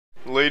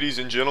Ladies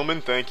and gentlemen,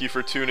 thank you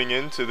for tuning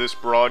in to this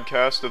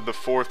broadcast of the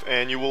 4th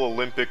Annual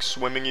Olympic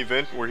Swimming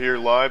Event. We're here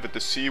live at the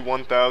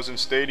C1000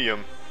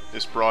 Stadium.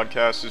 This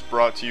broadcast is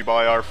brought to you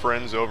by our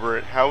friends over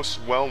at House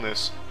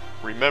Wellness.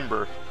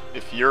 Remember,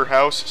 if your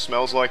house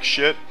smells like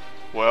shit,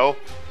 well,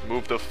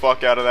 move the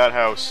fuck out of that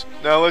house.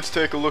 Now let's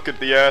take a look at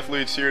the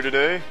athletes here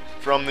today.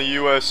 From the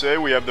USA,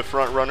 we have the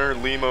front runner,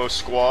 Limo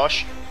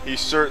Squash.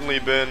 He's certainly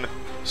been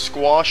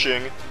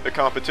squashing the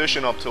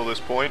competition up till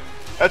this point.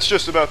 That's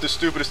just about the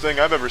stupidest thing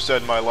I've ever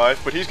said in my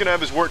life, but he's going to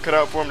have his work cut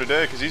out for him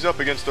today because he's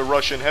up against the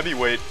Russian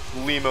heavyweight,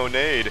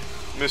 Lemonade.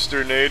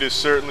 Mr. Nade has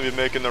certainly been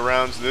making the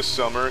rounds this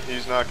summer.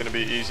 He's not going to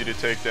be easy to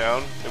take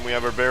down. And we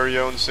have our very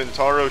own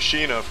Sentaro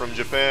Shina from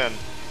Japan.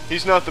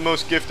 He's not the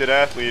most gifted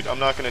athlete, I'm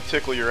not going to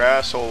tickle your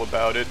asshole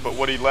about it, but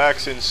what he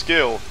lacks in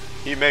skill,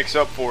 he makes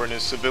up for in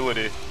his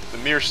civility. The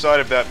mere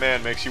sight of that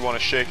man makes you want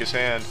to shake his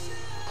hand.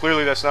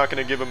 Clearly that's not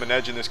going to give him an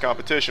edge in this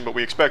competition, but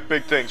we expect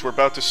big things. We're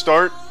about to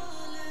start.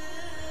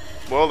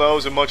 Well, that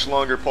was a much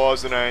longer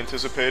pause than I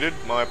anticipated.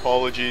 My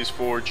apologies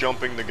for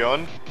jumping the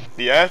gun.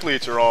 The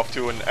athletes are off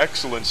to an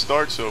excellent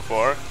start so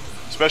far.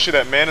 Especially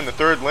that man in the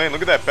third lane.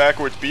 Look at that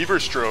backwards beaver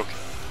stroke.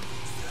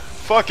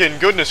 Fucking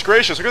goodness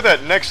gracious, look at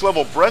that next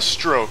level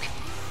breaststroke.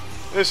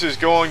 This is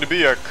going to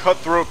be a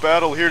cutthroat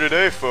battle here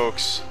today,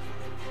 folks.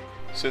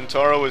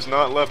 Sentaro has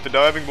not left the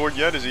diving board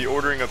yet. Is he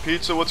ordering a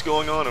pizza? What's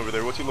going on over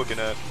there? What's he looking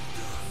at?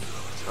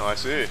 Oh, I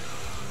see.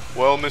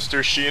 Well,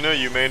 Mr. Shina,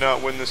 you may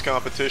not win this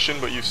competition,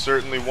 but you've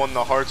certainly won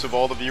the hearts of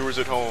all the viewers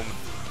at home.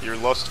 Your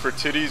lust for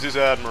titties is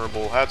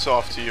admirable. Hats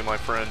off to you, my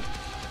friend.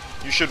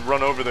 You should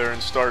run over there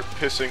and start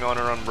pissing on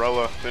her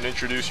umbrella, then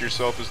introduce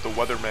yourself as the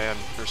weatherman,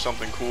 or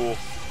something cool.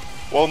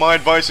 Well, my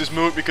advice is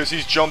moot because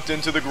he's jumped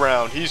into the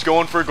ground. He's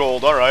going for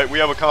gold. Alright, we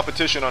have a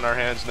competition on our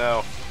hands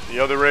now. The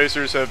other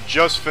racers have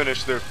just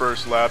finished their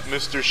first lap.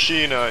 Mr.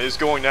 Shina is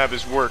going to have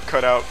his work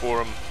cut out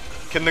for him.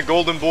 Can the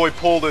golden boy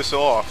pull this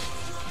off?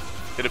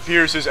 It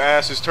appears his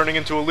ass is turning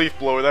into a leaf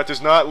blower. That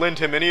does not lend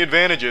him any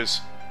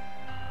advantages.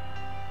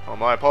 Oh,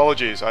 my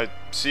apologies. I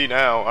see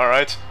now.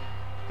 Alright.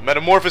 The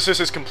metamorphosis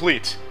is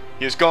complete.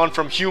 He has gone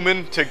from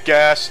human to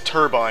gas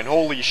turbine.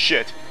 Holy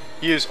shit.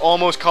 He is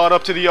almost caught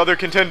up to the other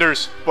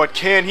contenders. But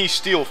can he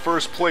steal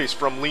first place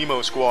from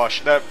Limo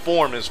Squash? That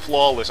form is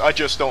flawless. I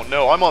just don't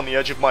know. I'm on the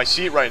edge of my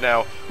seat right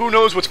now. Who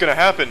knows what's going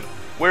to happen?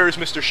 Where is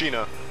Mr.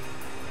 Shina?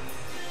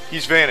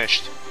 He's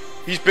vanished.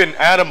 He's been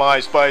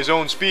atomized by his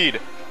own speed.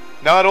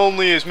 Not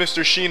only is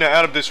Mr. Shina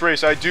out of this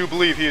race, I do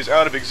believe he is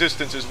out of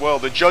existence as well.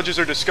 The judges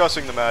are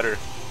discussing the matter.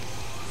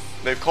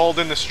 They've called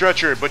in the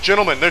stretcher, but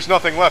gentlemen, there's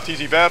nothing left.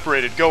 He's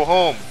evaporated. Go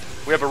home.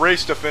 We have a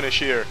race to finish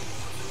here.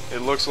 It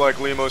looks like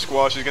Limo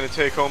Squash is going to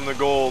take home the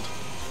gold.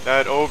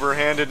 That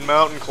overhanded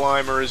mountain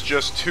climber is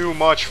just too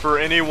much for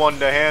anyone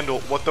to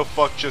handle. What the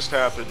fuck just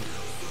happened?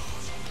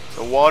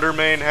 The water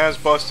main has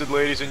busted,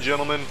 ladies and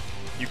gentlemen.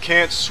 You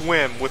can't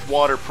swim with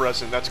water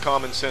present. That's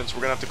common sense.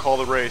 We're going to have to call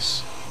the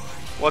race.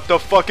 What the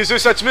fuck is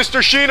this? That's Mr.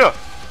 Shina!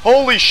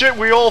 Holy shit,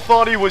 we all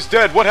thought he was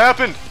dead. What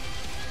happened?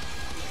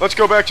 Let's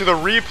go back to the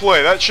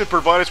replay. That should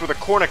provide us with a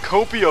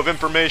cornucopia of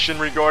information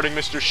regarding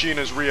Mr.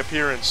 Shina's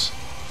reappearance.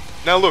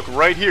 Now look,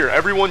 right here,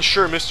 everyone's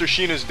sure Mr.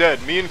 Shina's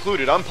dead, me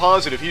included. I'm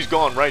positive he's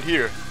gone right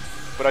here.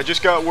 But I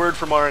just got word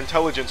from our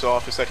intelligence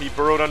office that he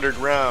burrowed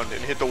underground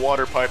and hit the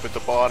water pipe at the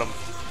bottom.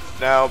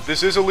 Now,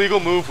 this is a legal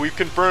move, we've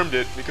confirmed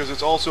it, because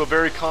it's also a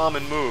very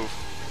common move.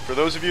 For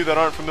those of you that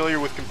aren't familiar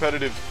with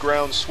competitive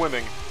ground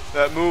swimming,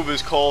 that move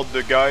is called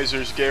the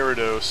Geyser's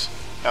Gyarados.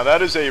 Now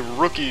that is a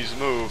rookie's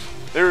move.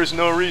 There is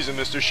no reason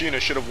Mr. Shina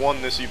should have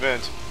won this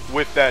event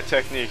with that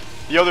technique.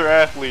 The other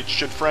athletes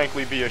should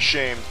frankly be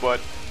ashamed,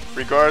 but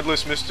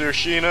regardless, Mr.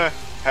 Shina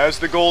has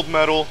the gold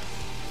medal,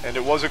 and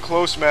it was a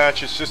close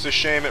match. It's just a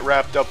shame it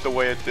wrapped up the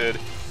way it did.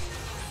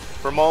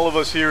 From all of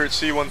us here at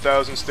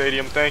C1000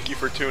 Stadium, thank you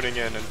for tuning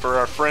in, and for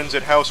our friends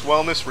at House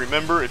Wellness,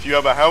 remember, if you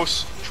have a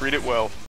house, treat it well.